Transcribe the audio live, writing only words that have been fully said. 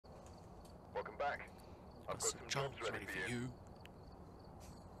Welcome back. I've got some jobs ready for you.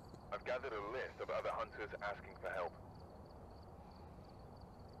 I've gathered a list of other hunters asking for help.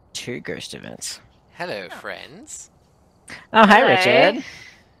 2 ghost events. Hello, friends. Oh, hi, Hello. Richard.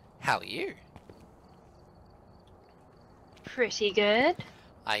 How are you? Pretty good.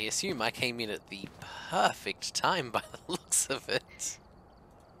 I assume I came in at the perfect time by the looks of it.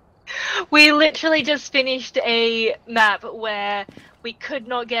 We literally just finished a map where we could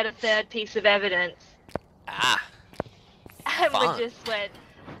not get a third piece of evidence. Ah. And Fun. we just went,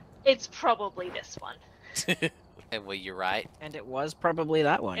 it's probably this one. And were you right? And it was probably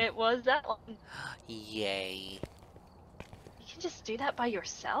that one. It was that one. Yay. You can just do that by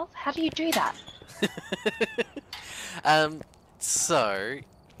yourself? How do you do that? So,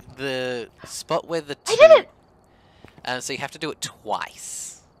 the spot where the two... I did it! So you have to do it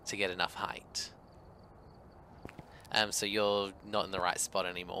twice to get enough height. So you're not in the right spot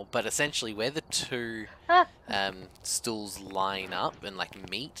anymore. But essentially, where the two stools line up and like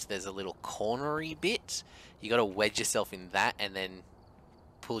meet, there's a little cornery bit. You got to wedge yourself in that and then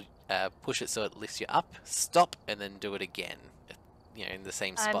push it so it lifts you up. Stop and then do it again. You know, in the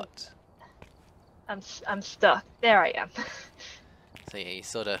same spot. I'm stuck. There I am. So yeah, you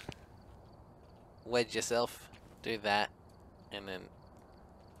sort of wedge yourself, do that, and then...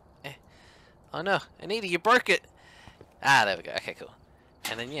 Oh no, Anita, you broke it! Ah, there we go. Okay, cool.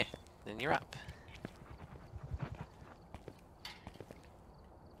 And then yeah, then you're up.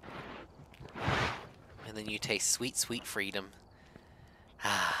 And then you taste sweet, sweet freedom.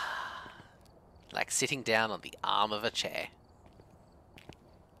 Ah, like sitting down on the arm of a chair.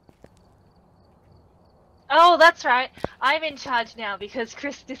 Oh, that's right. I'm in charge now because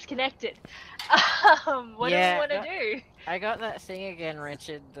Chris disconnected. What do we want to do? I got that thing again,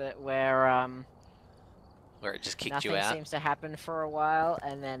 Richard, where Where it just kicked you nothing out. seems to happen for a while,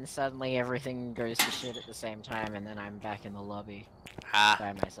 and then suddenly everything goes to shit at the same time, and then I'm back in the lobby Ah,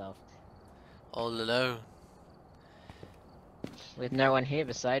 by myself. all alone. With no one here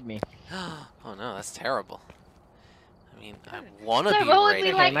beside me. Oh no, that's terrible. I mean, I wanna So be what would ready.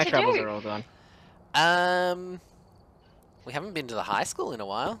 we like my to troubles do? are all gone. We haven't been to the high school in a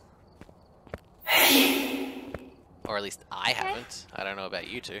while. Or at least I haven't. I don't know about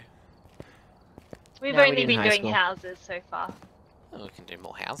you two. We've No, we only did in been high doing school. houses so far. Oh, we can do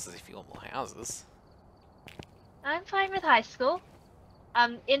more houses if you want more houses. I'm fine with high school.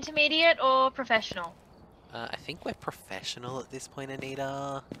 Intermediate or professional? I think we're professional at this point,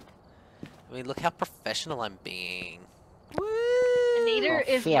 Anita. I mean, look how professional I'm being. Woo! Anita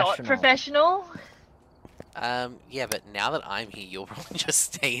is not Professional. professional. Yeah, but now that I'm here, you'll probably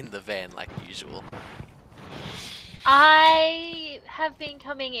just stay in the van like usual. I have been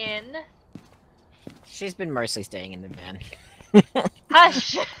coming in. She's been mostly staying in the van.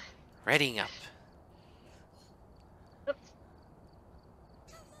 Hush! Readying up. Oops.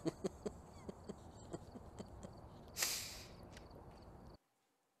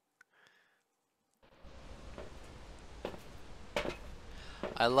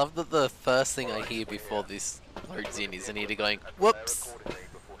 I love that the first thing I hear before this loads in is Anita going, whoops!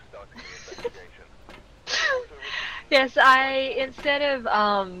 Yes, instead of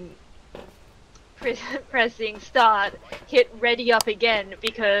pressing start, hit ready up again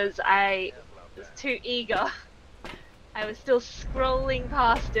because I was too eager. I was still scrolling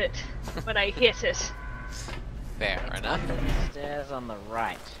past it when I hit it. Fair enough. Stairs on the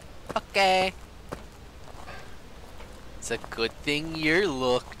right. Okay. It's a good thing you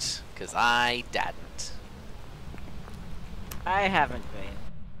looked, because I didn't. I haven't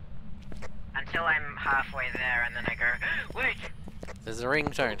been. Until I'm halfway there, and then I go, wait! There's a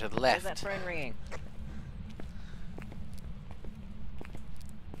ringtone to the Where's that left. phone ringing?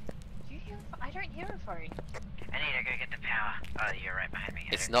 Do you hear? I don't hear a phone. I need to go get the power. Oh, you're right behind me.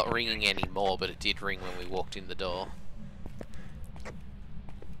 It's not ringing anymore, but it did ring when we walked in the door.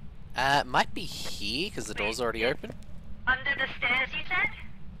 It might be here, because the door's already open. Under the stairs, you said?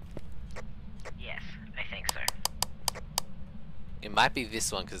 Yes, I think so. It might be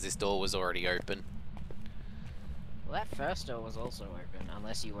this one, because this door was already open. Well, that first door was also open,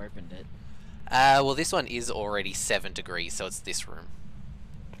 unless you opened it. Well, this one is already 7 degrees, so it's this room.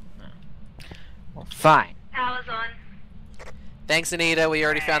 Well, fine. Power's on. Thanks, Anita. We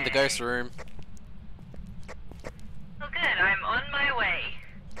already found the ghost room. Oh good, I'm on my way.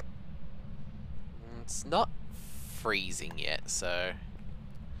 It's not freezing yet, so...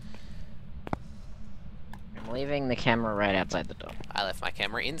 I'm leaving the camera right outside the door. I left my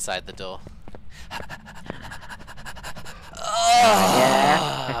camera inside the door.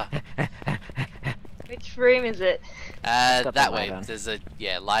 Yeah. Which room is it? got the That light way. on. There's a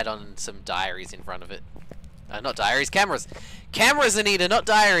light on some diaries in front of it. Not diaries, cameras. Cameras, Anita, not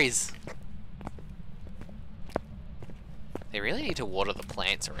diaries. They really need to water the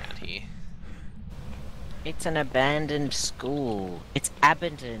plants around here. It's an abandoned school. It's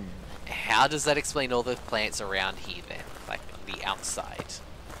abandoned. How does that explain all the plants around here then? Like on the outside?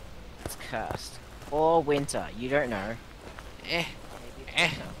 It's cursed. Or winter. You don't know. Eh. Maybe it's Eh.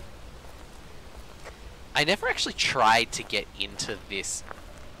 winter. I never actually tried to get into this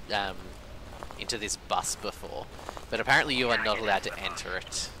bus before, but apparently you are not allowed to enter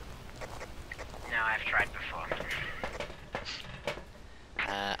it. No, I've tried before.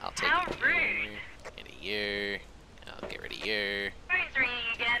 I'll take How you. rude. And you. I'll get rid of you. Phone's ringing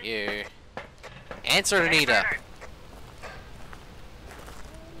again. You. Answer it, Anita.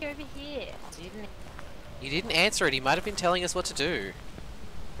 Over here. You didn't answer it. He might have been telling us what to do.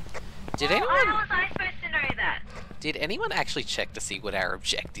 Did How anyone? was I supposed to know that? Did anyone actually check to see what our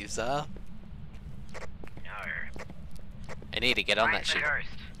objectives are? No. Anita, get on that shit.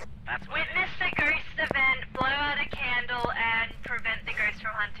 That's witness the ghost event, blow out a candle, and prevent the ghost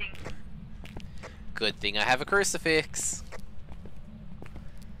from hunting. Good thing I have a crucifix.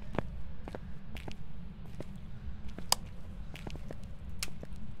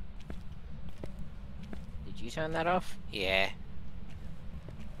 Did you turn that off? Yeah.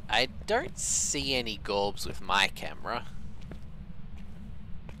 I don't see any gorbs with my camera.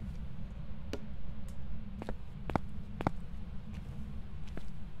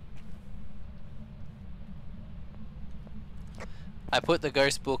 I put the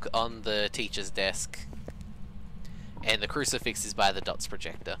ghost book on the teacher's desk, and the crucifix is by the dots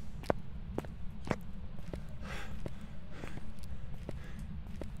projector.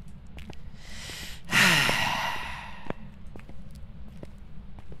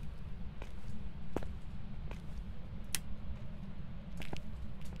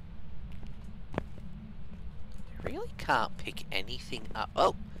 Really can't pick anything up.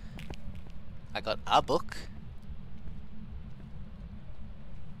 Oh! I got a book.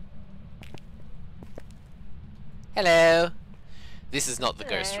 Hello! This is not the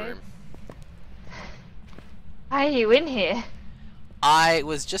ghost Hello. room. Why are you in here? I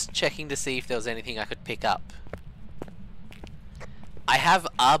was just checking to see if there was anything I could pick up. I have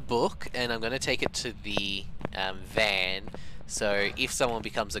a book, and I'm going to take it to the van, so if someone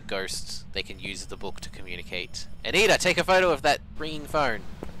becomes a ghost, they can use the book to communicate. Anita, take a photo of that ringing phone.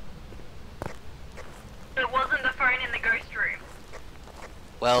 It wasn't the phone in the ghost room.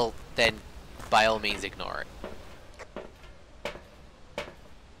 Well, then, by all means, ignore it.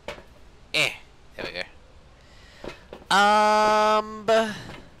 There we go.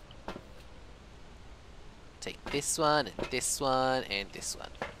 Take this one, and this one, and this one.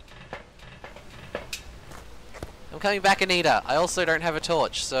 I'm coming back, Anita. I also don't have a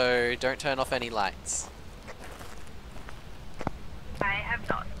torch, so don't turn off any lights. I have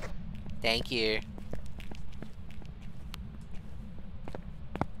not. Thank you.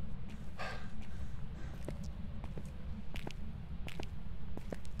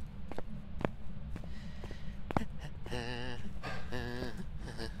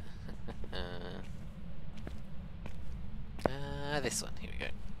 This one, here we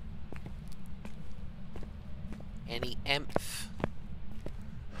go. Any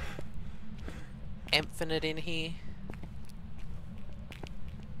infinite in here?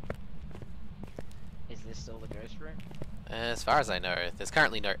 Is this still the ghost room? As far as I know, there's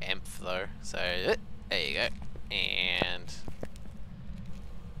currently no EMF though, so there you go. And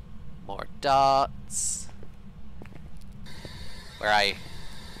more dots. Where are you?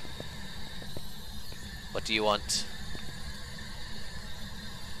 What do you want?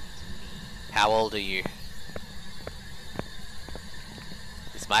 How old are you?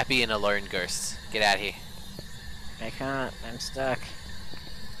 This might be an alone ghost. Get out of here. I can't. I'm stuck.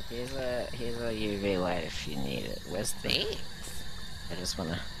 Here's a UV light if you need it. Where's the? Thanks. I just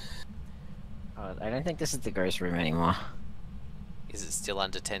wanna. Oh, I don't think this is the ghost room anymore. Is it still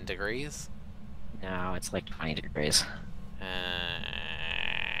under 10 degrees? No, it's like 20 degrees.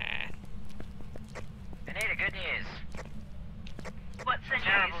 Anita, good news. What's the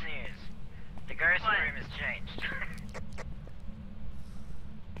terrible news? The ghost room has changed.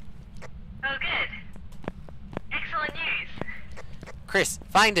 Oh, good. Excellent news. Chris,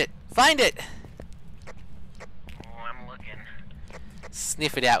 find it! Find it! Oh, I'm looking.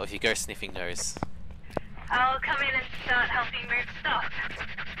 Sniff it out with your ghost sniffing nose. I'll come in and start helping move stuff.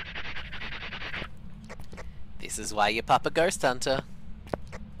 This is why you pop a ghost hunter.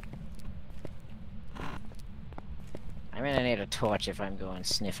 I'm gonna need a torch if I'm going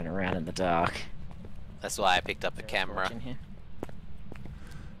sniffing around in the dark. That's why I picked up a Is there a torch camera. in here?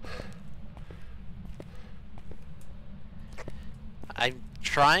 I'm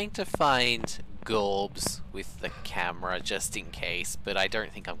trying to find Gorbs with the camera just in case, but I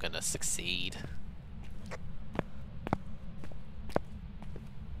don't think I'm gonna succeed.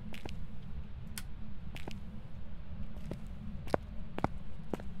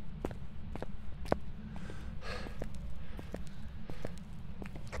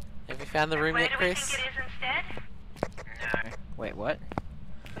 Have you found the room Where yet, do we Chris? think it is instead? No. Wait, what?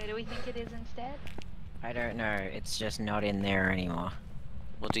 Where do we think it is instead? I don't know. It's just not in there anymore.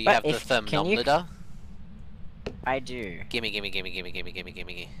 Well, do you But have the if- can you- thermometer? I do. Gimme.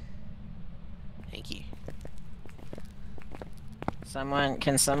 Thank you.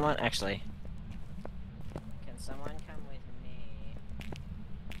 Can someone actually? Can someone come with me?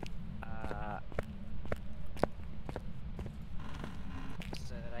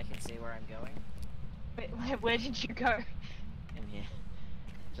 So that I can see where I'm going. Wait, where did you go? In here.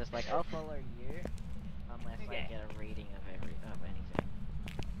 Just like I'll follow you, unless Okay. I get a reading of anything.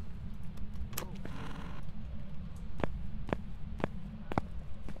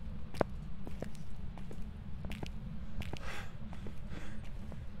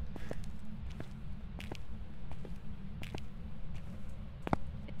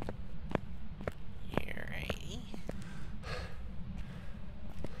 Alrighty.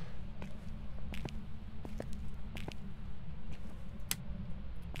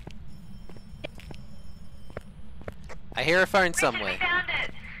 I hear a phone Richard, somewhere. we found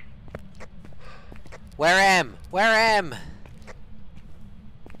it! Where am?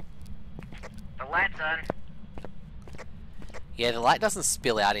 The light's on. Yeah, the light doesn't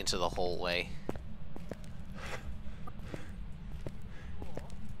spill out into the hallway.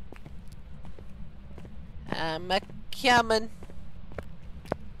 I'm a coming.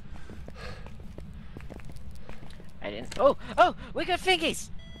 I didn't. Oh! We got fingies.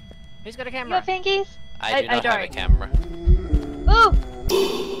 Who's got a You camera? got fingies? I do not have a don't. camera. Ooh!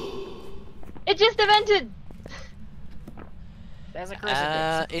 It just evented! There's a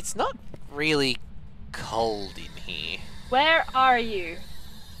crucifix. It's not really cold in here. Where are you?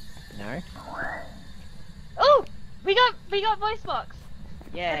 No. Oh! We got voice box!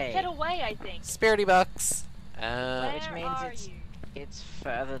 But it Yay. said away, I think. Spirity box. Which Where means are it's- you? It's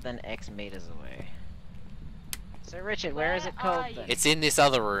further than X meters away. So Richard, where is it Where called are you? then? It's in this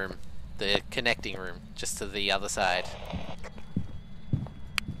other room. The connecting room. Just to the other side.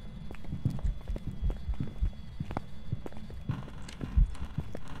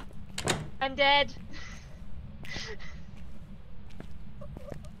 I'm dead.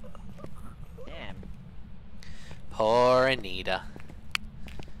 Damn. Poor Anita.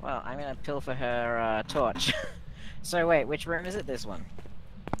 Well, I'm gonna pilfer her torch. So wait, which room is it? This one.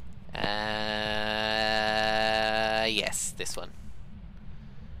 Yes, this one.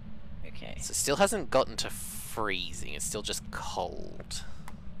 Okay. So it still hasn't gotten to freezing, it's still just cold.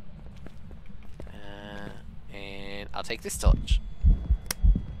 And I'll take this torch.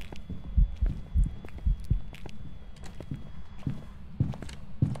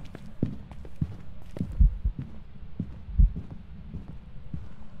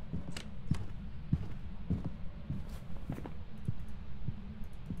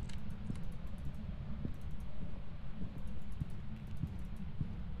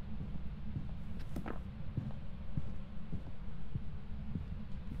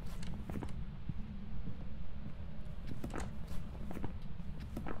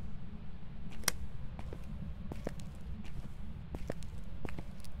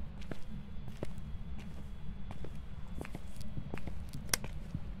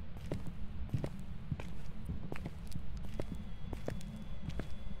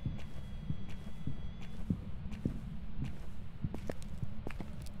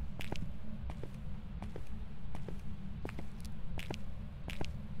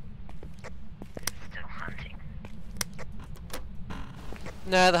 Still hunting.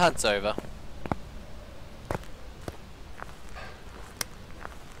 No, the hunt's over.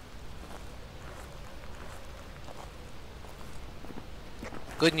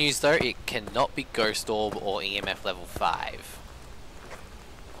 Good news though, it cannot be Ghost Orb or EMF level 5.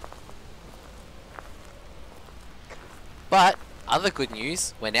 But, other good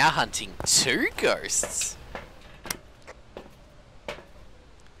news, we're now hunting 2 ghosts.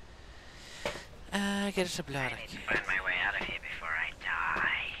 Get it to blood. I need to find my way out of here before I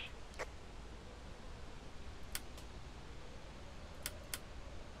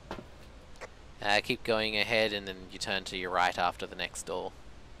die. Keep going ahead and then you turn to your right after the next door.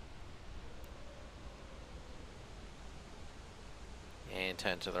 And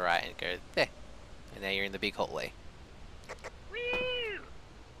turn to the right and go there. And now you're in the big hallway. Woo!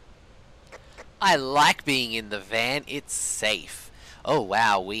 I like being in the van, it's safe. Oh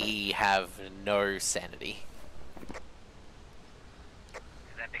wow, we have no sanity. Is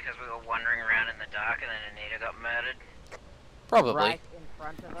that because we were wandering around in the dark and then Anita got murdered? Probably. Right in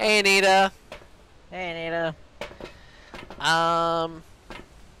front of us. Hey Anita! Hey, Anita. I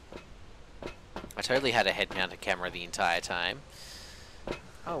totally had a head-mounted camera the entire time.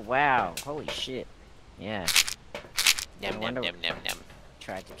 Oh, wow. Holy shit. Yeah. Yum, yum, wonder- yum, yum, yum.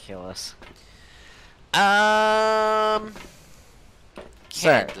 Tried to kill us. So,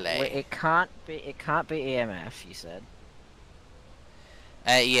 Cantley. it can't be EMF, you said.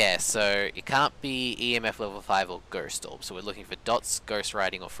 Yeah, so it can't be EMF level 5 or ghost orb, so we're looking for dots, ghost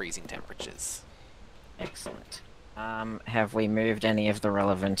riding, or freezing temperatures. Excellent. Have we moved any of the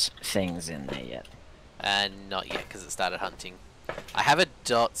relevant things in there yet? Not yet, because it started hunting. I have a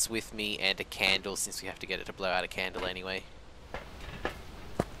dots with me and a candle, since we have to get it to blow out a candle anyway. Oh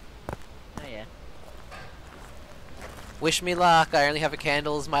yeah. Wish me luck, I only have a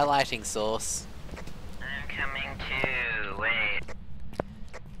candle as my lighting source. I'm coming too. Wait.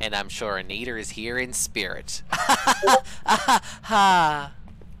 And I'm sure Anita is here in spirit. Ha!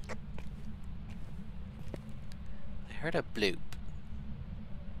 I heard a bloop.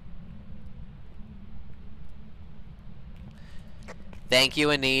 Thank you,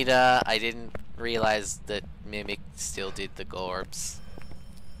 Anita. I didn't realize that Mimic still did the gorbs.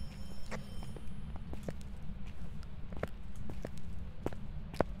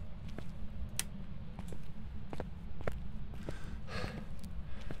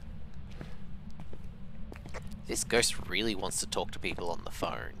 This ghost really wants to talk to people on the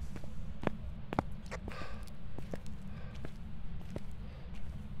phone.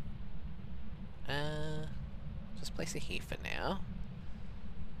 Just place it here for now.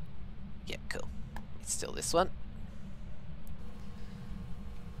 Yeah, cool. It's still this one.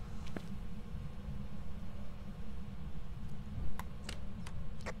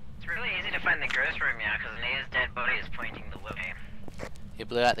 It's really easy to find the ghost room now because Anita's dead body is pointing the way. You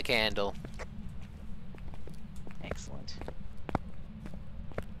blew out the candle. Excellent.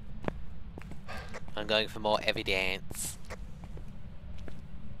 I'm going for more evidence.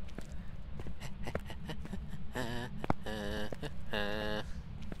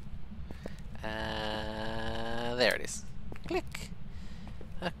 There it is. Click.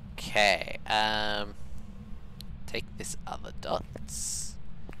 Okay. Take this other dots.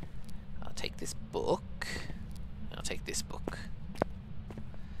 I'll take this book. I'll take this book.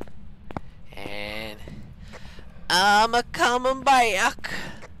 And I'm a coming back.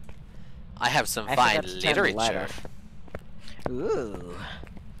 I have some I fine forgot to turn the light literature. off. Ooh.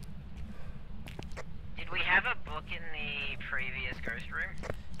 Did we have a book in the previous ghost room?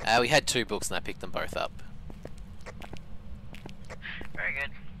 We had 2 books and I picked them both up. Very good.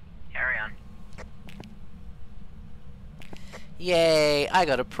 Carry on. Yay, I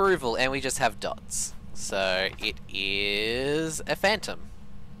got approval and we just have dots. So it is a phantom.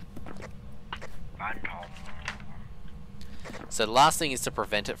 Phantom. So the last thing is to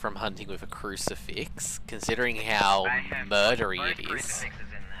prevent it from hunting with a crucifix, considering how I have murdery both it is. crucifixes in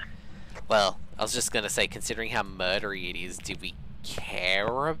there. Well, I was just gonna say, considering how murdery it is, do we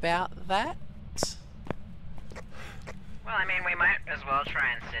care about that? Well, I mean, we might as well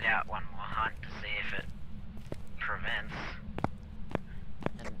try and sit out one more hunt to see if it prevents.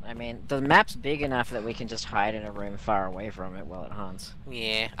 And, I mean, the map's big enough that we can just hide in a room far away from it while it hunts.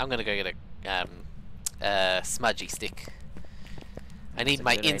 Yeah, I'm gonna go get a smudgy stick. I need a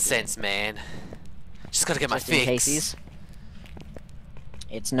my good idea. incense, man. Just gotta get my Just in fix. casies.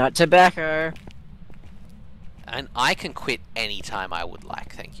 It's not tobacco. And I can quit anytime I would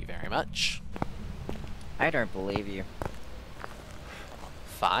like, thank you very much. I don't believe you.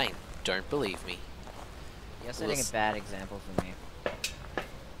 Fine, don't believe me. You're setting a Listen. bad example for me.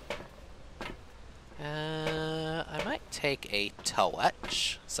 I might take a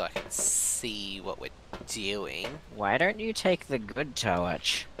torch so I can see what we're doing. Why don't you take the good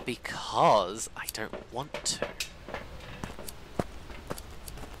torch? Because I don't want to.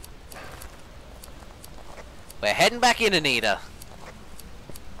 We're heading back in, Anita.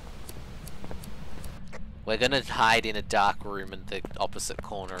 We're gonna hide in a dark room in the opposite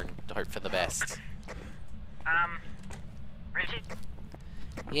corner and hope for the best. Richard?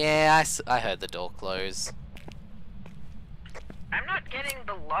 Yeah, I heard the door close. I'm not getting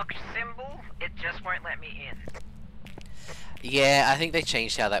the locked symbol, it just won't let me in. Yeah, I think they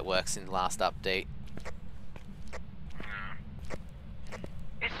changed how that works in the last update.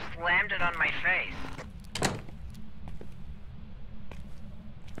 It slammed it on my face.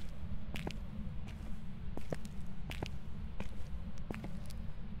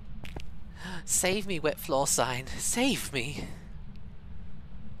 Save me, wet floor sign. Save me.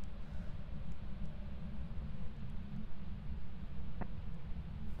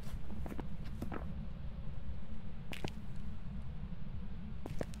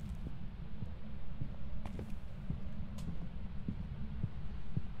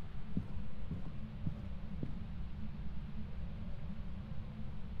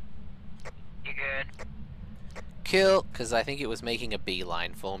 You good? Kill, because I think it was making a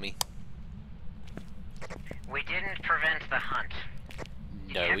beeline for me. We didn't prevent the hunt.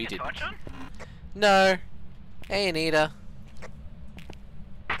 Did No, you have we your didn't. torch on? No. Hey, Anita.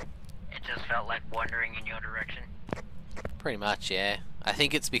 It just felt like wandering in your direction. Pretty much, yeah. I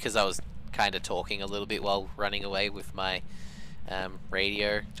think it's because I was kind of talking a little bit while running away with my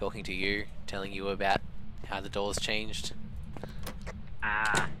radio, talking to you, telling you about how the doors changed.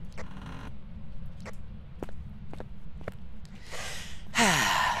 Ah.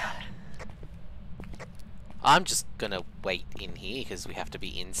 I'm just gonna wait in here because we have to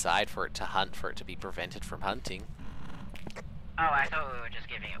be inside for it to hunt, for it to be prevented from hunting. Oh, I thought we were just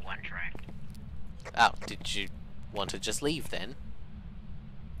giving it one try. Oh, did you want to just leave then?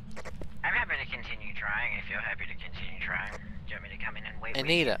 I'm happy to continue trying if you're happy to continue trying. Do you want me to come in and wait with you?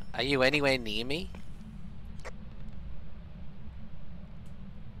 Anita, are you anywhere near me?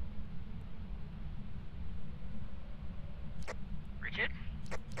 Richard?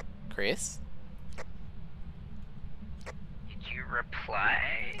 Chris? Did you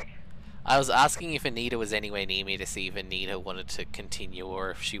reply? I was asking if Anita was anywhere near me to see if Anita wanted to continue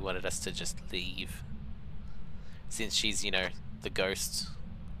or if she wanted us to just leave. Since she's, you know, the ghost.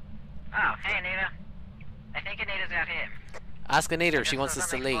 Oh, hey Anita. I think Anita's out here. Ask Anita if she Just wants saw us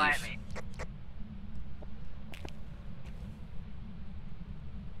to something leave. fly at me.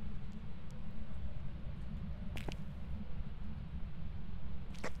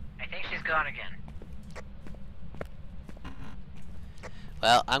 I think she's gone again.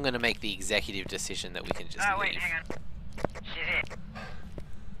 Well, I'm gonna make the executive decision that we can just Oh, leave. wait, hang on. She's here.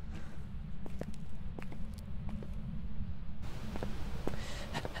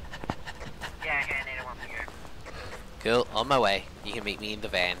 Yeah, okay, Anita wants to go. Cool, on my way. You can meet me in the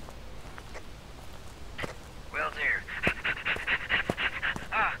van. Will do.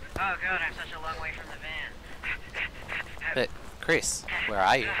 Oh god, I'm such a long way from the van. But, Chris, where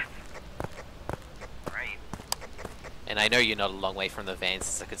are you? Right. And I know you're not a long way from the van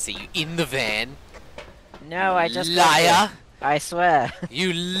since I could see you in the van. No, I just got Liar! here. I swear.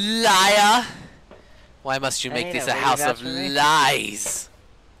 You liar! Why must you make Anita, this a will you house vouch of for me? lies?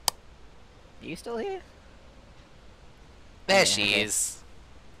 Are you still here? There Yeah, she okay. is.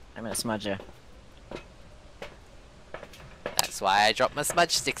 I'm gonna smudge her. That's why I dropped my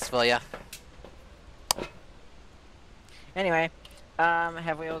smudge sticks for you. Anyway,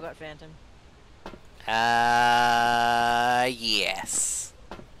 have we all got Phantom? Yes.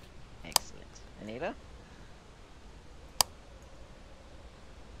 Excellent. Anita?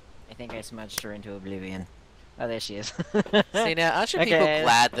 I think I smudged her into oblivion. Oh, there she is. See now, aren't you people Okay.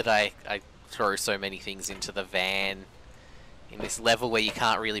 glad that I throw so many things into the van? In this level where you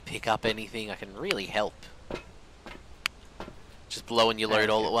can't really pick up anything, I can really help. Just blowing your load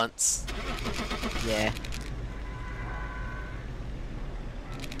all at once. Yeah.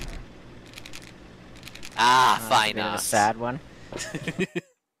 Ah, That's fine a bit of a art. sad one.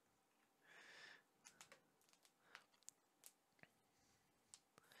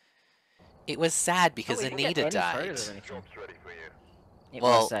 It was sad because Oh, we didn't get Anita any died. photos of anything. Job's ready for you. It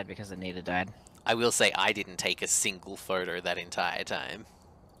Well- was sad because Anita died. I will say I didn't take a single photo that entire time.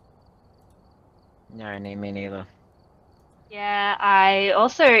 No, me neither. Yeah,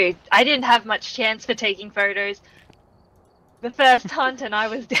 I didn't have much chance for taking photos. The first hunt and I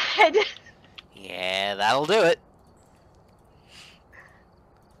was dead. Yeah, that'll do it.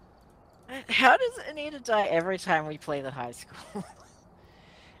 How does Anita die every time we play the high school?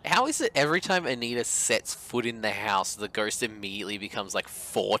 How is it every time Anita sets foot in the house, the ghost immediately becomes like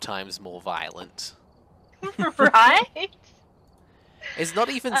 4 times more violent? Right? It's not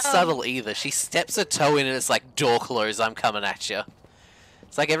even subtle either. She steps a toe in and it's like, door closed, I'm coming at you.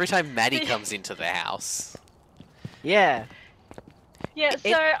 It's like every time Maddie comes into the house. Yeah. Yeah, so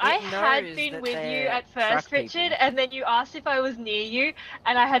It I knows had been that with you they're at truck first, Richard, people. and then you asked if I was near you,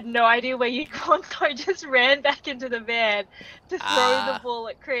 and I had no idea where you'd gone, so I just ran back into the van to throw Ah. the ball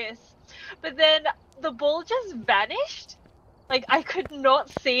at Chris. But then the ball just vanished. Like, I could not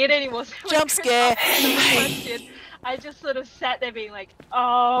see it anymore. So when Jump Chris scare! asked me the question, I just sort of sat there being like,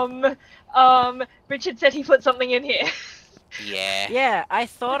 Richard said he put something in here. Yeah. Yeah, I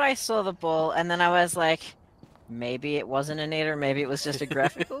thought I saw the ball, and then I was like, maybe it wasn't Anita, maybe it was just a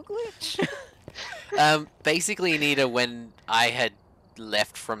graphical glitch. Basically, Anita, when I had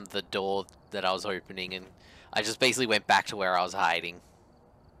left from the door that I was opening, and I just basically went back to where I was hiding.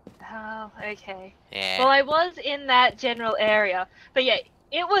 Oh, okay. Yeah. Well, I was in that general area, but yeah,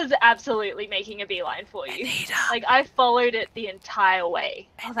 it was absolutely making a beeline for you. Anita. Like, I followed it the entire way.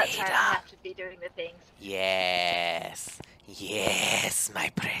 Oh, that's right, I Anita. have to be doing the things. Yes. Yes,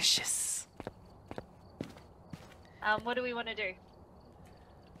 my precious. What do we want to do?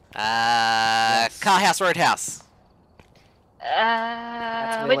 Car House Roadhouse. Which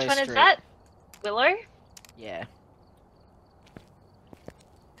Willow one is Street. that? Willow? Yeah.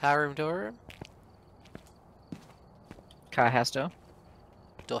 Car room, door room. Car house door.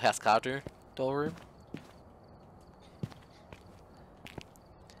 Doorhouse, car door room.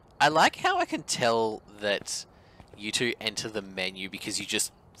 I like how I can tell that you two enter the menu because you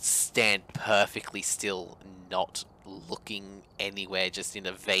just stand perfectly still, not looking anywhere, just in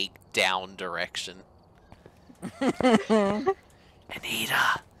a vague down direction. Anita,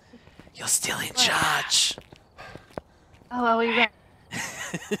 you're still in charge. Oh, are we ready?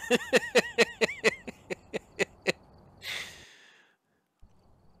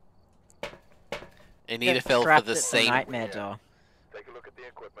 Anita Get fell for trapped the at same. nightmare door. Take a look at the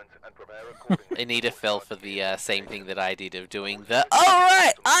equipment and prepare accordingly. Anita fell for the same thing that I did of doing the. All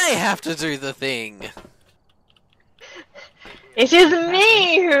right, I have to do the thing. It is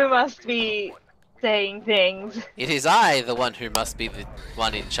me who must be saying things. It is I, the one who must be the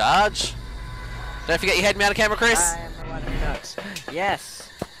one in charge. Don't forget your head mount camera, Chris. I am the one who knocks. Yes.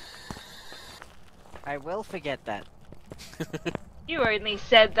 I will forget that. You only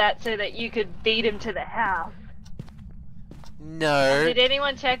said that so that you could beat him to the house. No, Did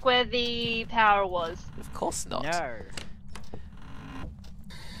anyone check where the power was? of course not. No.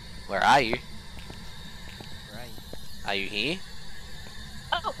 Where are you? Right. Are you here?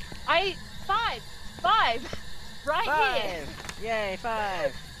 Oh, five, right here. 5! Yay,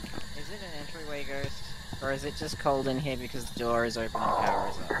 5! Is it an entryway ghost? Or is it just cold in here because the door is open and power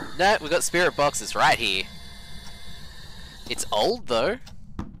is on? No, we got spirit boxes right here. It's old though.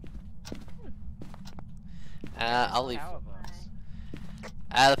 I'll leave. Power box.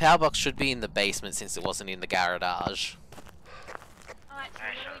 The power box should be in the basement since it wasn't in the garage. Oh, actually,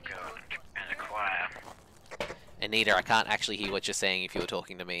 I shall go and acquire. Anita, I can't actually hear what you're saying if you were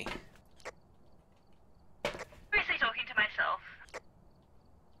talking to me. Seriously talking to myself.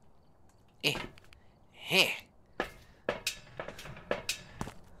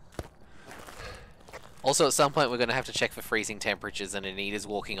 Also, at some point, we're going to have to check for freezing temperatures, and Anita's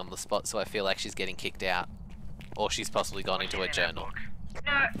walking on the spot, so I feel like she's getting kicked out. Or she's possibly gone into her What's in that journal. book?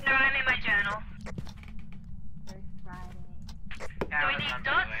 No, I'm in my journal. Do Power we is need on, by the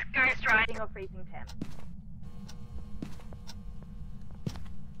dots, way. ghost riding, or freezing temp.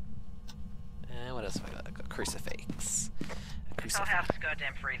 What else have I got? I've got crucifix. A This whole crucifix. house is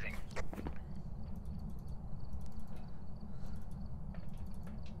goddamn freezing.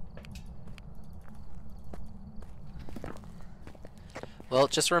 Well,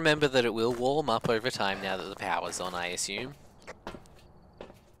 just remember that it will warm up over time now that the power's on, I assume.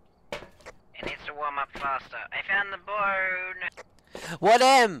 It needs to warm up faster. I found the bone. What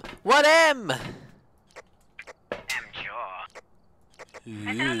M? What M? Jaw.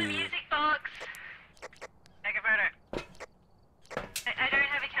 I found the music box. Take a photo. I don't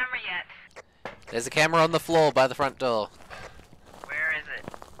have a camera yet. There's a camera on the floor by the front door. Where is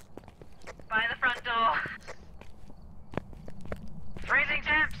it? By the front door. Freezing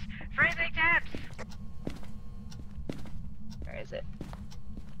temps! Freezing temps! Where is it?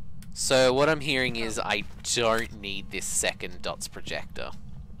 So what I'm hearing is I don't need this second dots projector.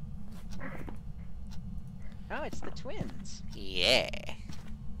 Oh, it's the twins. Yeah.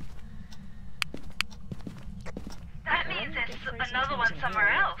 That Why means don't you there's get freezing another one temps in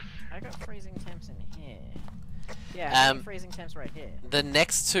somewhere here? else. I got freezing temps in here. Yeah, I got freezing temps right here. The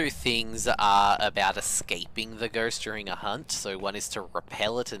next two things are about escaping the ghost during a hunt. So one is to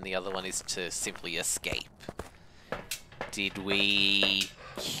repel it and the other one is to simply escape. Did we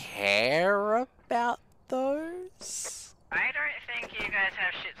care about those? I don't think you guys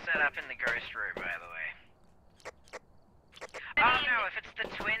have shit set up in the ghost room, by the way. I Oh mean, no, if it's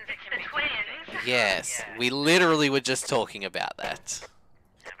the twins, it can the be twins. Yes, Yeah. we literally were just talking about that.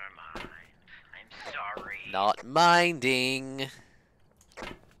 Never mind. I'm sorry. Not minding.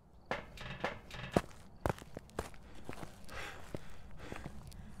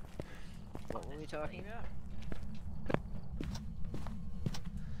 What were we talking about?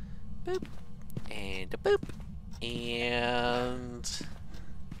 Boop. And a boop. And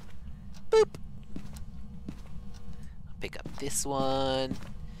boop. I'll pick up this one.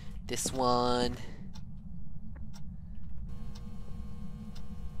 This one.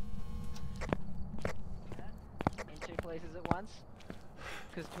 once.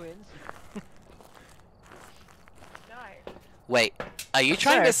 Because twins. No. Wait, are you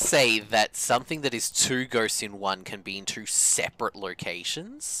trying to So- say that something that is two ghosts in one can be in two separate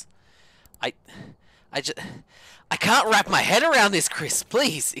locations? I can't wrap my head around this, Chris.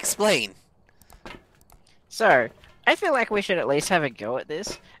 Please, explain. So, I feel like we should at least have a go at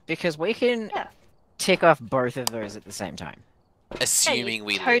this, because we can Yeah. tick off both of those at the same time. Assuming Yeah,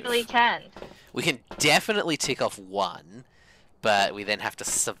 we you totally live. can. We can definitely tick off one, but we then have to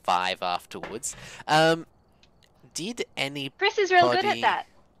survive afterwards. Did Chris is real good at anybody- that.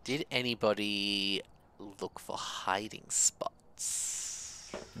 Did anybody look for hiding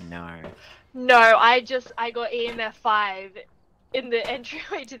spots? No. No, I got EMF 5 in the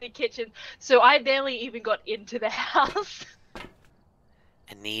entryway to the kitchen, so I barely even got into the house.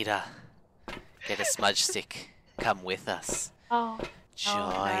 Anita, get a smudge stick. Come with us. Oh, Join no,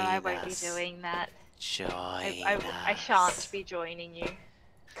 I won't be us. doing that. Join I us. shan't be joining you.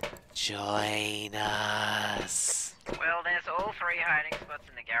 Join us. Well, there's all 3 hiding spots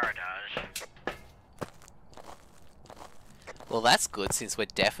in the garage. Well, that's good since we're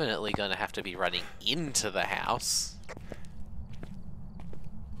definitely going to have to be running into the house.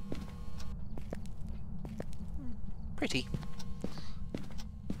 Pretty.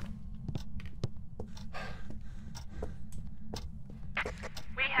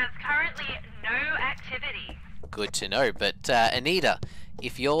 We have currently no activity. Good to know. But, Anita,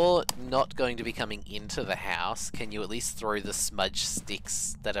 if you're not going to be coming into the house, can you at least throw the smudge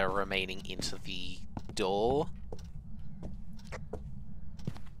sticks that are remaining into the door?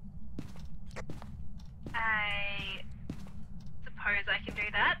 I suppose I can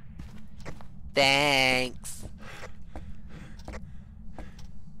do that. Thanks.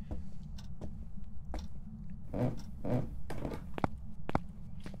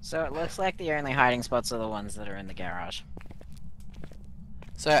 So it looks like the only hiding spots are the ones that are in the garage.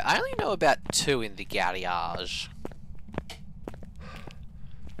 So, I only know about 2 in the garage.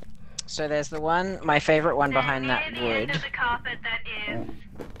 So there's the one, my favorite one They're behind near that the end wood. of the carpet that is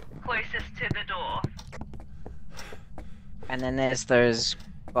closest to the door. And then there's those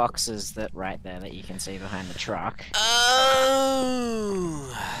boxes that right there that you can see behind the truck.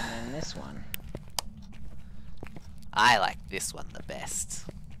 Oh! And then this one. I like this one the best.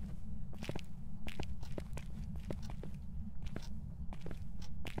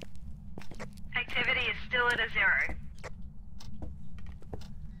 Activity is still at a 0.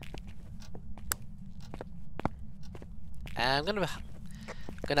 I'm gonna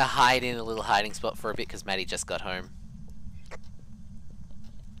hide in a little hiding spot for a bit because Maddie just got home.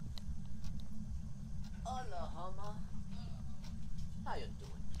 Hola, Homer. How you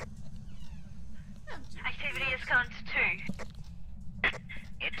doing? Activity has gone to 2.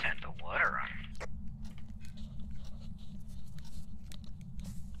 It turned the water on.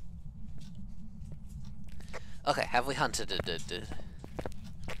 Okay, have we hunted it?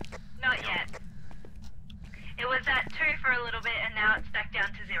 Not yet. It was at 2 for a little bit and now it's back down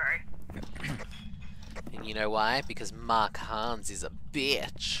to 0. And you know why? Because Mark Hans is a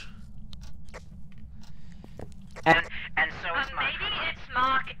bitch. And so is my... Maybe it's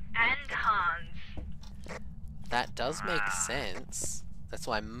Mark and Hans. That does make sense. That's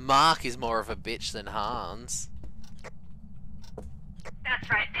why Mark is more of a bitch than Hans. That's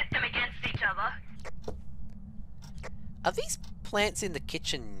right, pit them against each other. Are these plants in the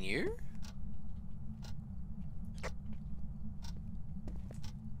kitchen new?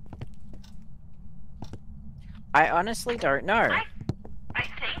 I honestly don't know. I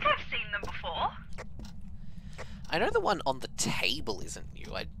think I've seen them before. I know the one on the table isn't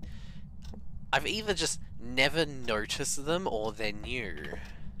new. I've either just never noticed them or they're new.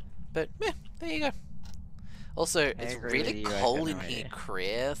 But, yeah, there you go. Also, it's agree really with you, I cold have in no here, idea.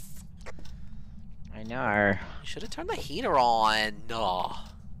 Chris. I know. You should have turned the heater on. No.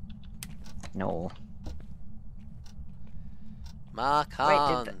 No. Mark Wait,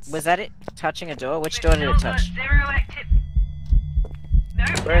 Hans. was that it touching a door? Which We've door did still it touch? got 0 activity. No,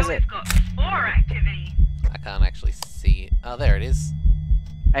 Where now is it? we've got 4 activity. I can't actually see it. Oh, there it is.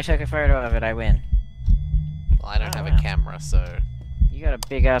 I took a photo of it, I win. Well, I don't Oh, have wow. a camera, so... You got a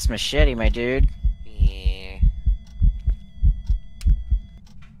big ass machete, my dude. Yeah.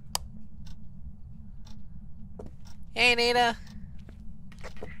 Hey, Nita.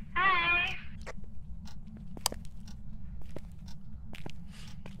 Hey.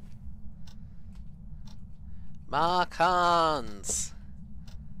 Mark Hans.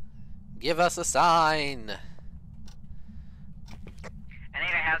 Give us a sign.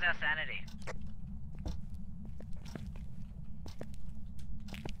 Anita, how's our sanity?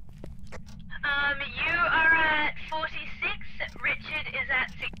 You are at 46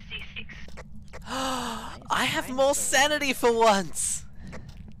 I have more sanity for once!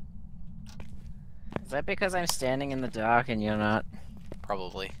 Is that because I'm standing in the dark and you're not?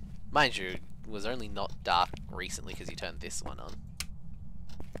 Probably. Mind you, it was only not dark recently because you turned this one on.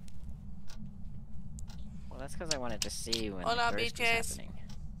 Well, that's because I wanted to see when Hola, the burst was bitches. happening.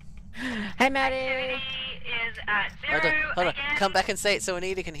 Hey, Maddie! Activity is at 0 Hold on, again. come back and say it so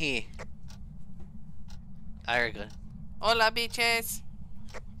Anita can hear. Very good. Hola, bitches.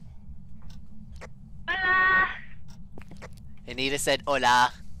 Hola. Anita said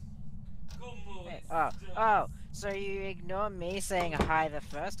hola. Hey, oh, so you ignore me saying hi the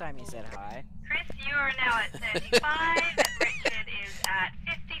first time you said hi. Chris, you are now at 35. Richard is at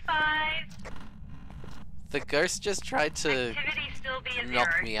 55. The ghost just tried to Activity still be a 0.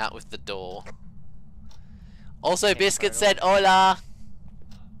 knock me out with the door. Also, Take Biscuit photo. said hola.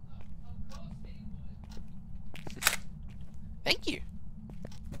 Thank you.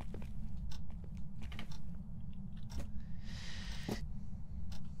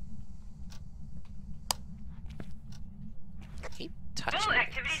 Keep touching Oh, it.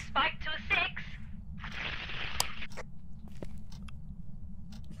 activity spiked to a 6.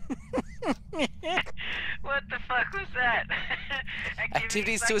 What the fuck was that?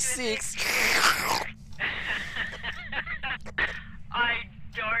 Activities to a 6. I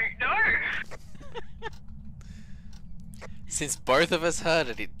don't know. Since both of us heard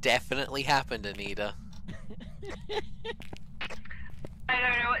it, it definitely happened, Anita. I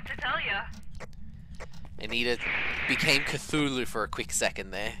don't know what to tell you. Anita became Cthulhu for a quick second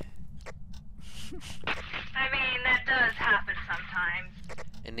there. I mean, that does happen sometimes.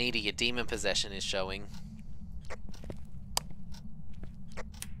 Anita, your demon possession is showing.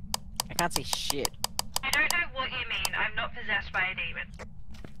 I can't see shit. I don't know what you mean. I'm not possessed by a demon.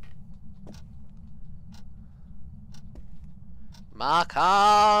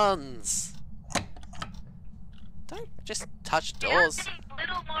 Markons! Don't just touch They are doors. getting a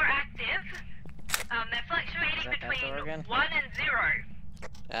little more active. They're fluctuating Is that door between again? 1 and 0.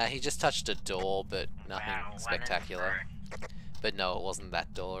 He just touched a door, but nothing Wow, 1 and spectacular. But no, it wasn't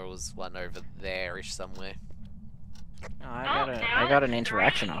that door. It was one over there-ish somewhere. Oh, now I got an it's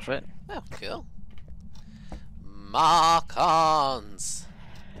interaction 3. off it. Oh, cool. Markons!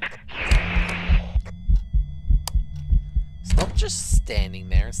 Stop just standing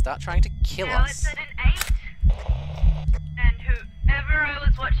there and start trying to kill Now us. it's at an 8. And whoever I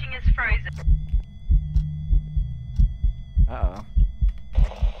was watching is frozen. Uh-oh.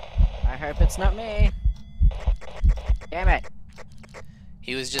 I hope it's not me. Damn it.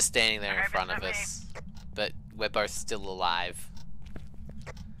 He was just standing there I in hope front it's of not me. us. But we're both still alive.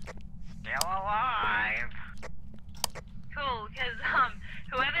 Still alive. Cool, because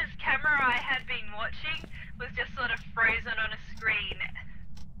whoever's camera I had been watching was just sort of frozen on a screen.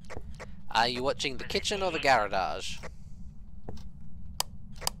 Are you watching the kitchen or the garage?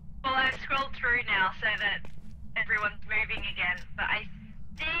 Well, I've scrolled through now so that everyone's moving again, but I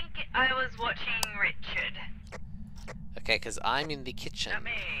think I was watching Richard. Okay, because I'm in the kitchen. Not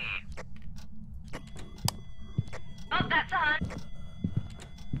me. Oh, that's a hunt.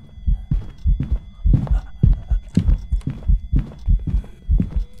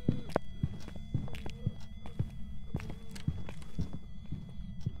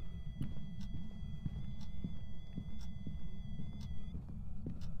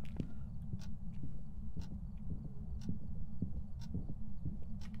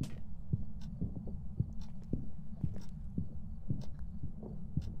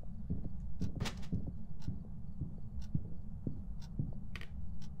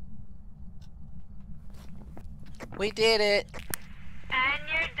 We did it! And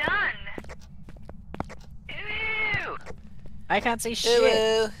you're done. Ew. I can't see shit.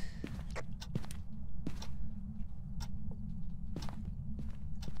 Ooh.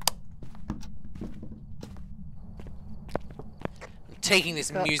 I'm taking this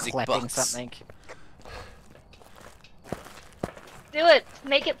Stop music clapping box. something. Do it.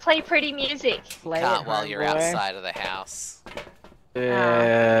 Make it play pretty music. Play Can't it, while you're homeboy. outside of the house.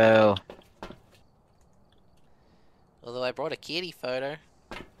 Boo. Although I brought a kitty photo.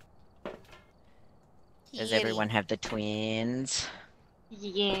 Does Kitty. everyone have the twins?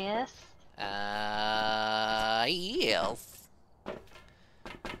 Yes. Yes.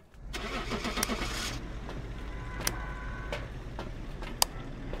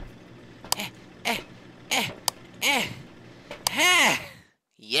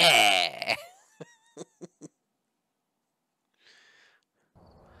 Yeah.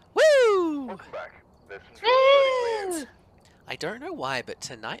 Woo! Welcome back. There's some Woo! cleared. I don't know why, but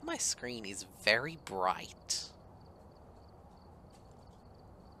tonight my screen is very bright.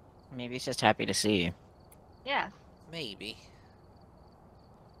 Maybe he's just happy to see you. Yeah. Maybe.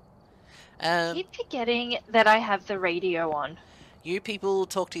 Keep forgetting that I have the radio on. You people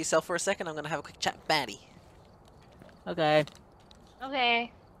talk to yourself for a second. I'm going to have a quick chat, Batty. Okay.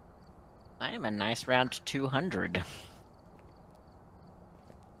 Okay. I am a nice round 200.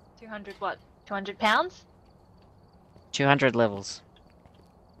 200 what? 200 pounds? 200 levels.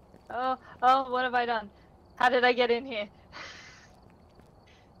 Oh, what have I done? How did I get in here?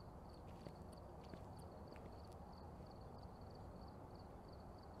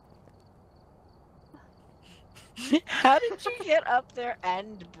 How did you get up there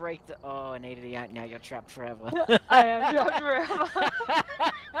and break the... Oh, Anita, now you're trapped forever. I am trapped forever.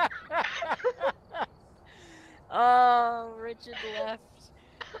 Oh, Richard left.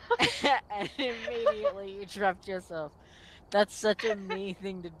 And immediately you trapped yourself. That's such a me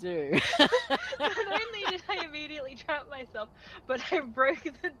thing to do. Not only did I immediately trap myself, but I broke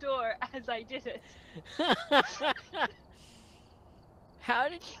the door as I did it. How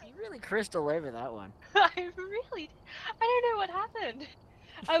did you really crystal over that one? I don't know what happened.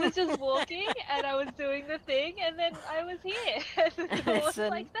 I was just walking and I was doing the thing and then I was here. The door was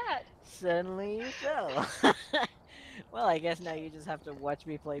like that. Suddenly you fell. Well, I guess now you just have to watch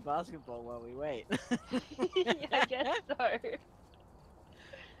me play basketball while we wait. Yeah, I guess so.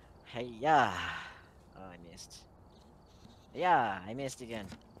 Hey, yeah. Oh, I missed. Yeah, I missed again.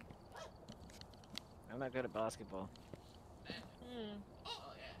 I'm not good at basketball.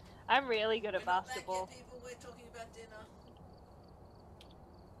 I'm really good at basketball. We're talking about dinner.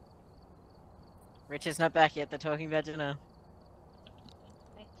 Richard's not back yet, they're talking about dinner.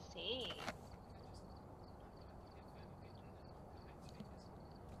 I see.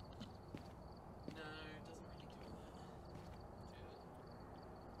 No, it doesn't really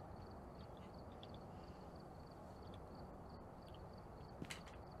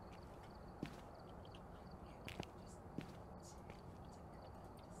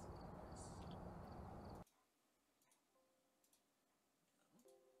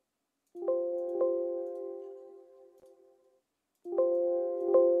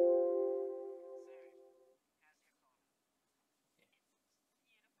do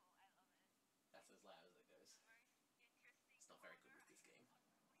That's as loud as it goes. It's not very good with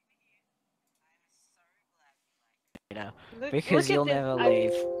this game. You know, Look, because look you'll at never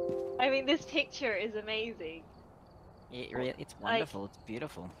this. leave. I mean, this picture is amazing. It's wonderful, it's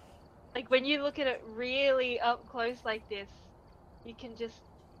beautiful. Like, when you look at it really up close like this, you can just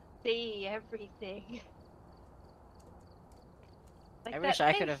see everything. Like I wish that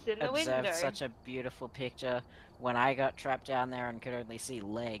I could face have in the observed window. such a beautiful picture when I got trapped down there and could only see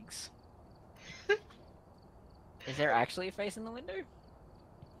legs. Is there actually a face in the window?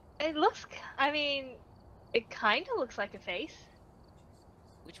 It looks, I mean, it kind of looks like a face.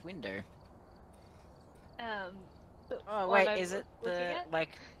 Which window? The Oh one wait, I'm is it looking the, at?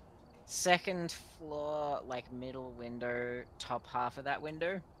 like, second floor, like, middle window, top half of that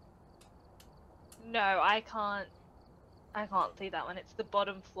window? No, I can't see that one. It's the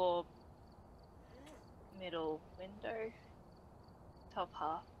bottom floor, middle window, top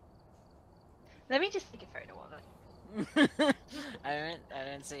half. Let me just take a photo of it. I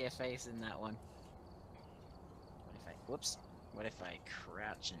don't see a face in that one. What if I, whoops. What if I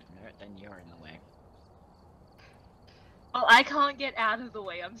crouch and, no, then you're in the way. Well, I can't get out of the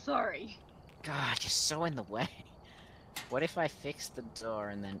way, I'm sorry. God, you're so in the way. What if I fix the door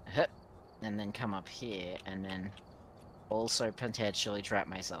and then come up here and then also potentially trap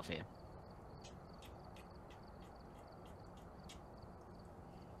myself here?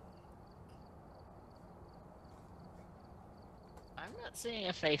 I'm not seeing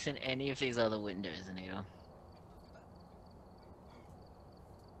a face in any of these other windows, Anita.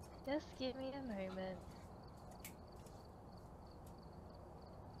 Just give me a moment.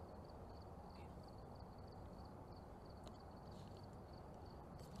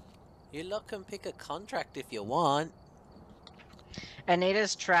 You lot can pick a contract if you want.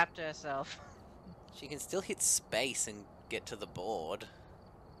 Anita's trapped herself. She can still hit space and get to the board.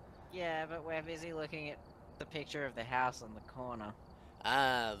 Yeah, but we're busy looking at the picture of the house on the corner.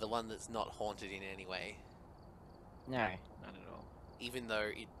 Ah, the one that's not haunted in any way. No, not at all. Even though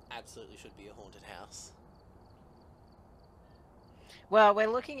it absolutely should be a haunted house. Well, we're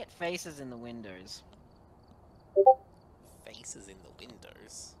looking at faces in the windows. Faces in the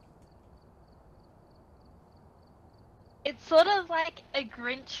windows. It's sort of like a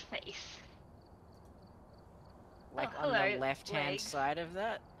Grinch face. Like Oh, on the hello, left-hand legs. side of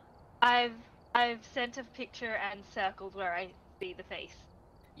that? I've sent a picture and circled where I see the face.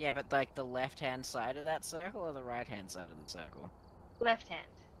 Yeah, but like the left-hand side of that circle or the right-hand side of the circle? Left hand.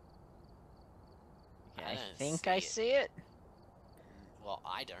 Okay, I I don't think see I it. see it. Well,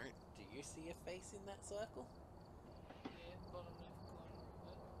 I don't. Do you see a face in that circle? Yeah, bottom left corner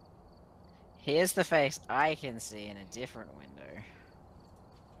of it. Here's the face I can see in a different window. No, go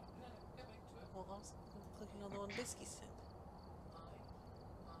back to it. Well, I was clicking on the one Bisky sent.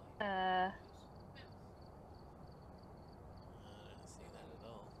 I, Uh, I don't see that at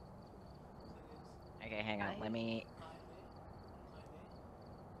all. Okay, hang on. Let me.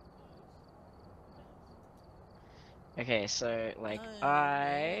 Okay, so like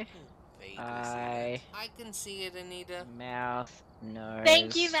eye, Vaguely see eye, I can see it, Anita. mouth, nose.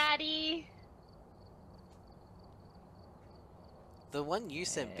 thank you, Maddie. that. The one you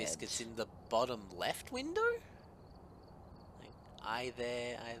sent, Head. Biscuits, in the bottom left window? Like, eye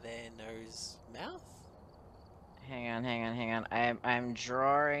there, nose, mouth? Hang on. I'm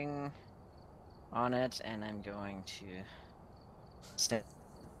drawing on it, and I'm going to step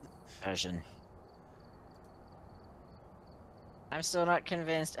version. I'm still not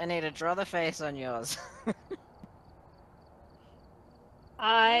convinced. I need to draw the face on yours.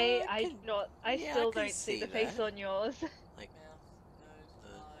 I I can- not. I yeah, I still can don't see the see face that. on yours. Like, Mouth, nose,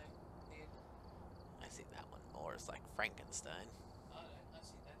 eye, head. I see that one more as like Frankenstein. I don't. I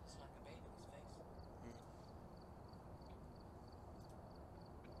see that as like a baby's face.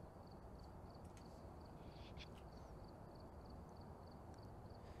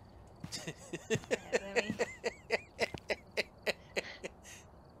 Let me-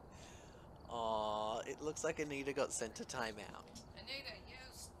 Aw, it looks like Anita got sent to timeout. Anita, you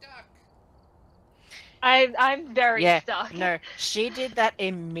stuck. I'm very Yeah, stuck. no, she did that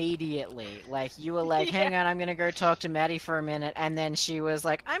immediately. Like, you were like, hang on, I'm gonna go talk to Maddie for a minute, and then she was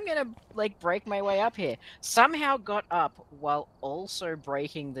like, I'm gonna, like, break my way up here. Somehow got up while also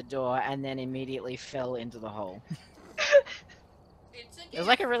breaking the door, and then immediately fell into the hole. It's a It was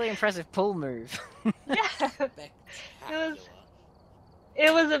like a really impressive pull move. Yeah, Spectacular.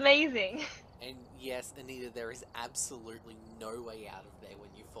 it was amazing. And yes, Anita, there is absolutely no way out of there when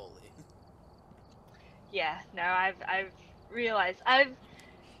you fall in. Yeah, no, I've realized I've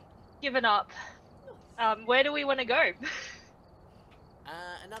given up. Where do we want to go?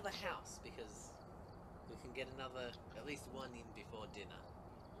 Another house, because we can get at least one in before dinner.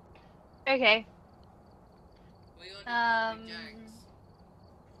 Okay. We ordered Hungry Jack's.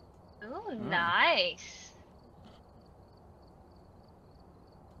 Oh, Mm. nice.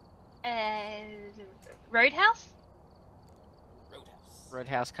 Roadhouse? Roadhouse.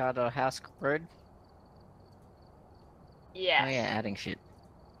 Roadhouse card or house road? Yeah. Oh yeah, adding shit.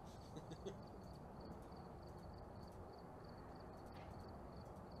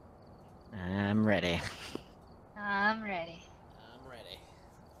 I'm ready. I'm ready. I'm ready.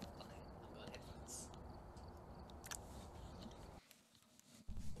 Okay, I've got headphones.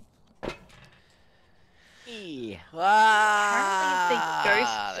 Apparently the Ah,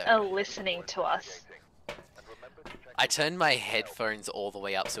 ghosts there we are go. listening to us. I turned my headphones all the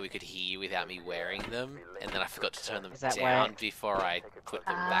way up so we could hear you without me wearing them, and then I forgot to turn them Is that down why- before I put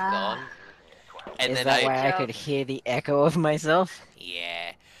them back Ah. on. And Is then that I, why I Job. could hear the echo of myself?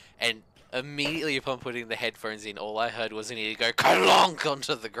 yeah, and immediately upon putting the headphones in, all I heard was Anita go "Kalonk"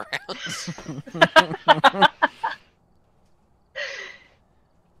 onto the ground.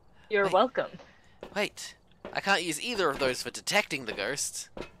 You're Wait. welcome. Wait, I can't use either of those for detecting the ghost.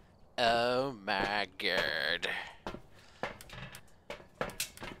 Oh my god.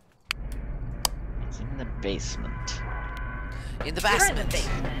 It's in the basement. In the You're in basement. the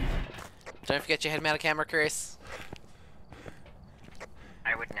basement. Don't forget your head mounted camera, Chris.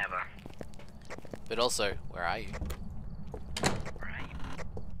 I would never. But also, where are you? Right.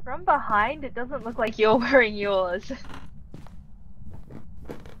 From behind, it doesn't look like you're wearing yours.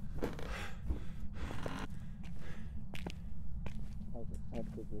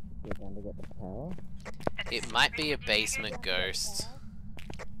 It might be a basement ghost.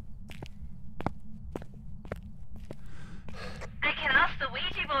 I can ask the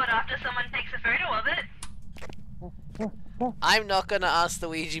Ouija board after someone takes a photo of it. I'm not gonna ask the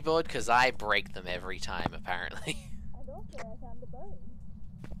Ouija board because I break them every time, apparently.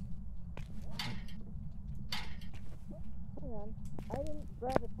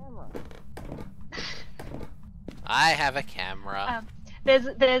 I have a camera. There's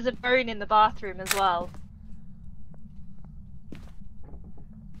a bone in the bathroom as well.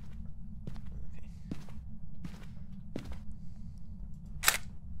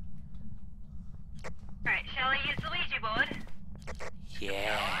 Right, shall I use the Ouija board?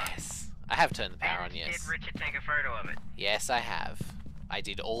 Yes. I have turned the power on, And yes. Did Richard take a photo of it? Yes, I have. I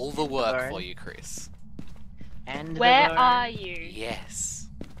did all the work Burn. for you, Chris. And Where the are you? Yes.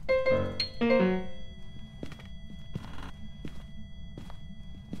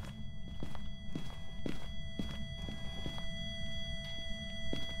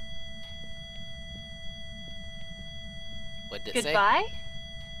 What did it say? Goodbye?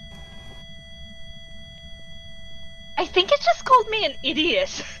 I think it just called me an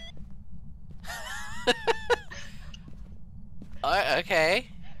idiot. Oh, okay.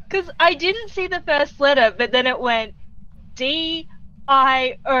 Because I didn't see the first letter, but then it went D-I-O-T.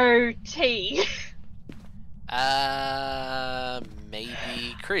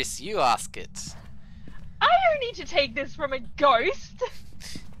 Maybe Chris, you ask it. I don't need to take this from a ghost.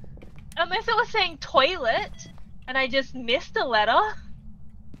 Unless it was saying toilet, and I just missed a letter.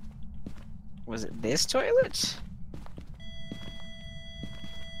 Was it this toilet?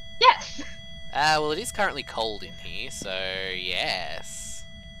 Yes. Well, it is currently cold in here, so yes.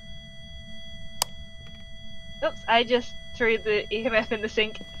 Oops, I just threw the EMF in the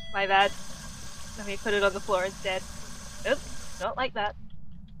sink. My bad. Let me put it on the floor instead. Oops, not like that.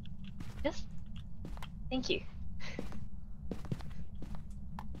 Just... Thank you.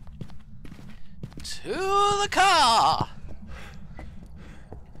 To the car!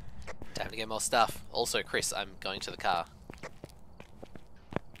 Time to get more stuff. Also, Chris, I'm going to the car.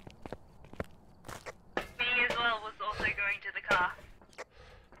 Me as well was also going to the car.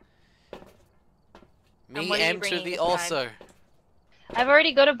 Me what are you and to bringing the this also. I've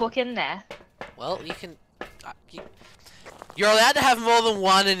already got a book in there. Well, you can... You're allowed to have more than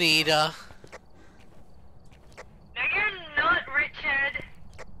one, Anita. No, you're not, Richard.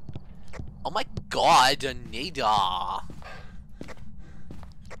 Oh my god, Anita.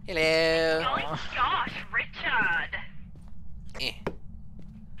 Hello. Golly gosh, Richard. Eh.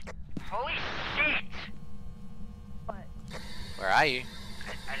 Holy shit! What? Where are you?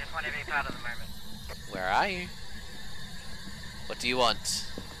 I just want to be part of the moment. Where are you? What do you want?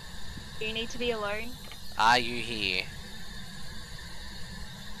 Do you need to be alone? Are you here?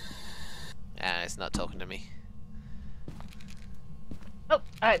 Ah, it's not talking to me. Oh,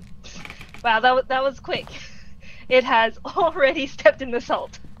 wow, that was quick. It has already stepped in the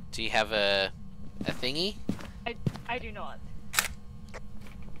salt. Do you have a thingy? I do not.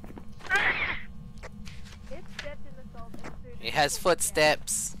 It stepped in the salt as soon as It has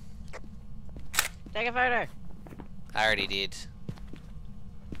footsteps. Take a photo. I already did.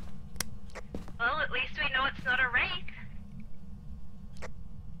 Well, at least we know it's not a wraith.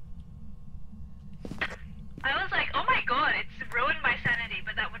 I was like, oh my god, it's ruined my sanity,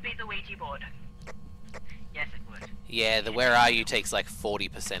 but that would be the Ouija board. Yes, it would. Yeah, the where are you takes like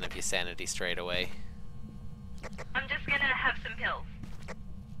 40% of your sanity straight away. I'm just gonna have some pills.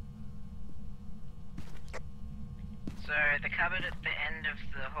 So, the cupboard at the end of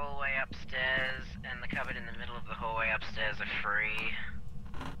the hallway upstairs and the cupboard in the middle of the hallway upstairs are free.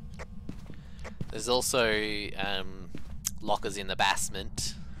 There's also lockers in the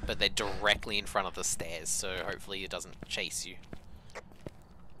basement, but they're directly in front of the stairs, so hopefully it doesn't chase you.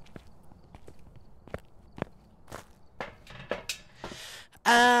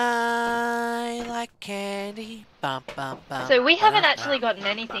 I like candy. Bum, bum, bum, So we haven't bum, actually bum. gotten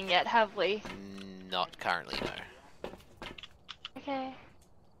anything yet, have we? Not currently, no. Okay.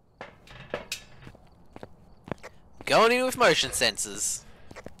 Going in with motion sensors.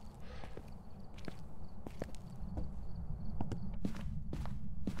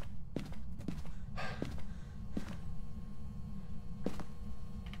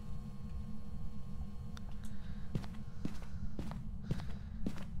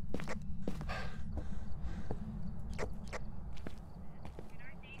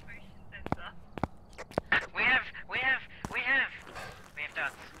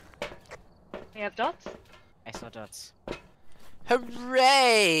 We have dots? I saw dots.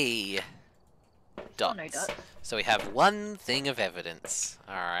 Hooray! Dots. no dots. So we have one thing of evidence.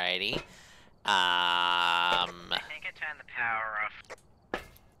 Alrighty. I think I turned the power off.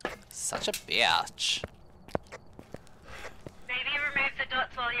 Such a bitch. Maybe remove the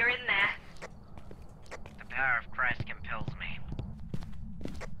dots while you're in there. The power of Christ compels me.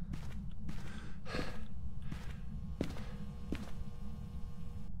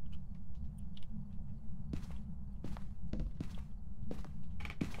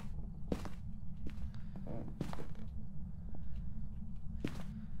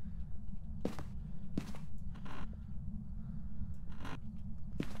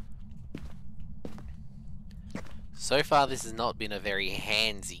 So far this has not been a very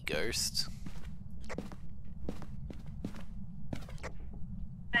handsy ghost.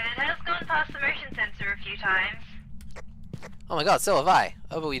 But it has gone past the motion sensor a few times. Oh my god, so have I.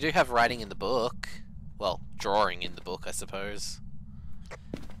 Oh, but we do have writing in the book. Well, drawing in the book, I suppose.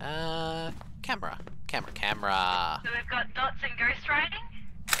 Camera. Camera. So we've got dots and ghost writing.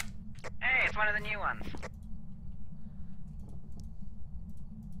 Hey, it's one of the new ones.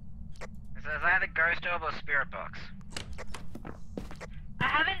 It says either ghost orb or spirit box. I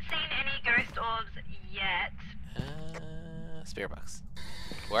haven't seen any ghost orbs yet. Spirit box.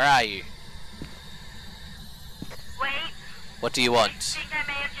 Where are you? Wait, What do you I want? think I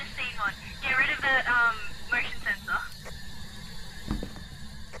may have just seen one. Get rid of that, motion sensor.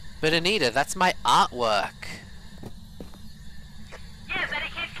 But Anita, that's my artwork. Yeah, but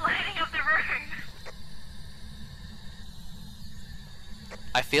it keeps lighting up the room.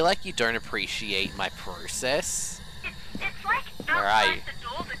 I feel like you don't appreciate my process. It's like Where are you? outside the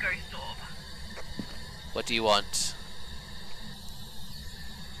door, the ghost orb. What do you want?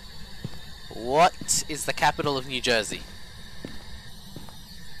 What is the capital of New Jersey?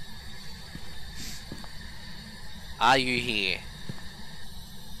 Are you here?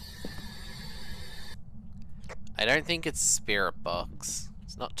 I don't think it's Spirit Box.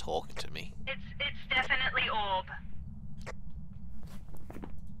 It's not talking to me. It's definitely orb.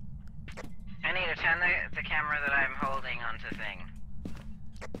 I need to turn the camera that I'm holding onto thing.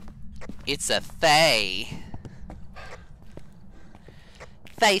 It's a Thaye.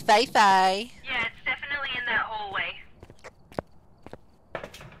 Thaye. Yeah, it's definitely in that hallway.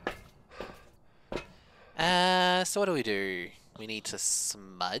 So what do we do? We need to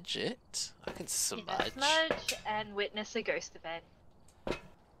smudge it. I can smudge. Smudge and witness a ghost event.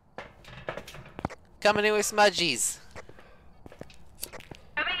 Coming in with smudgies.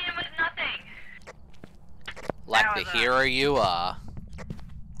 Coming in with nothing. Like Now the I'm up. hero you are.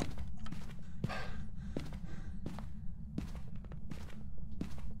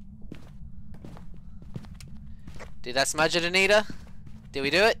 Did that smudge it, Anita? Did we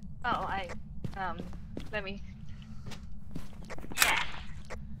do it? Oh, let me. Yes.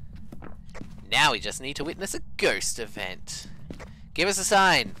 Now we just need to witness a ghost event. Give us a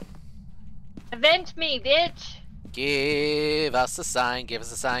sign. Event me, bitch! Give us a sign, give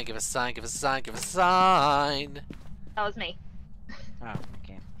us a sign, give us a sign, give us a sign, give us a sign. That was me. Oh,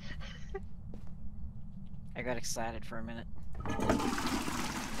 okay. I got excited for a minute.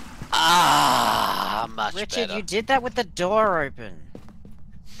 Ah, much Richard, better. you did that with the door open.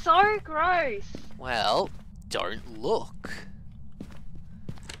 So gross! Well, don't look.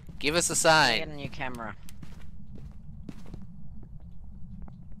 Give us a Get sign. a new camera.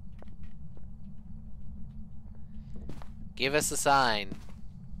 Give us a sign.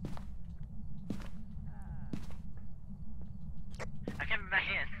 I came back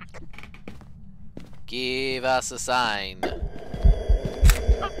in. Give us a sign. Oh,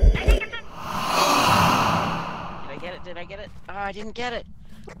 I think it's in. Did I get it? Did I get it? Oh, I didn't get it.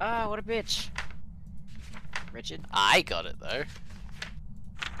 Oh, what a bitch. Richard? I got it though.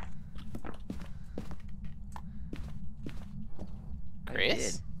 I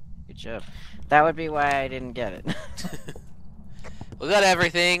Chris? did. Good job. That would be why I didn't get it. We got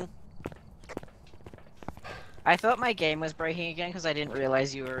everything. I thought my game was breaking again because I didn't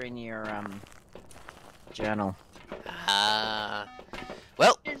realize you were in your, journal.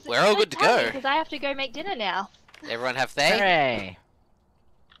 Well, we're all good to go. Because I have to go make dinner now. Everyone have Thaye? Hooray!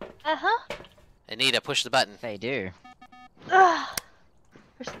 Uh-huh. Anita, push the button. They do. Ugh.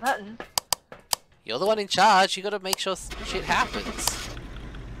 Push the button. You're the one in charge. You gotta make sure shit happens.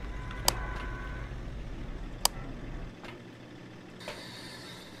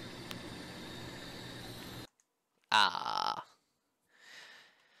 Ah.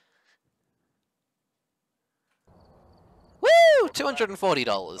 Woo!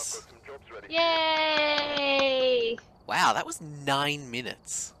 $240. Yay! Wow, that was 9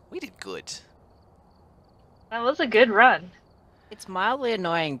 minutes. We did good. That was a good run. It's mildly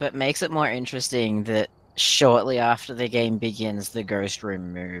annoying, but makes it more interesting that shortly after the game begins, the ghost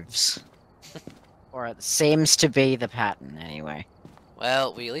room moves. Or it seems to be the pattern, anyway.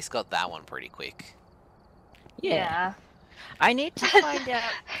 Well, we at least got that one pretty quick. Yeah. I need to find out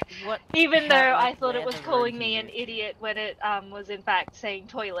what... Even though how, I like, thought it where was the calling road me an moved. idiot when it was in fact saying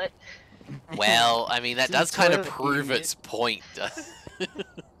toilet. Well, I mean, that It's does kind of toilet, prove idiot. its point.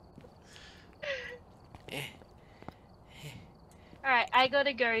 Alright, I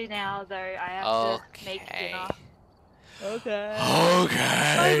gotta go now though. I have to make Okay. dinner. Okay.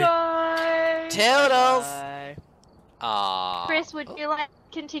 Okay. Bye bye! Toodles! Bye. Aww. Chris, would you like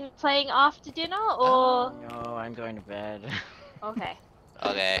to continue playing after dinner or No, I'm going to bed. okay.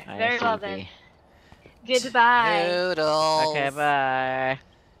 Okay. I Very well sleepy. Goodbye. Toodles. Okay, bye.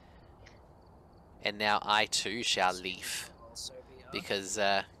 And now I too shall leave. Because,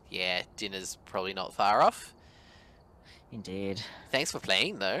 yeah, dinner's probably not far off. Indeed. Thanks for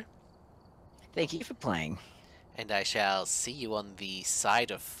playing, though. Thank you for playing. And I shall see you on the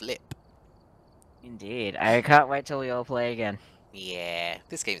side of Flip. Indeed. I can't wait till we all play again. Yeah,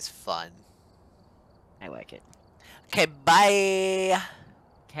 this game's fun. I like it. Okay, bye!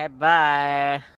 Okay, bye.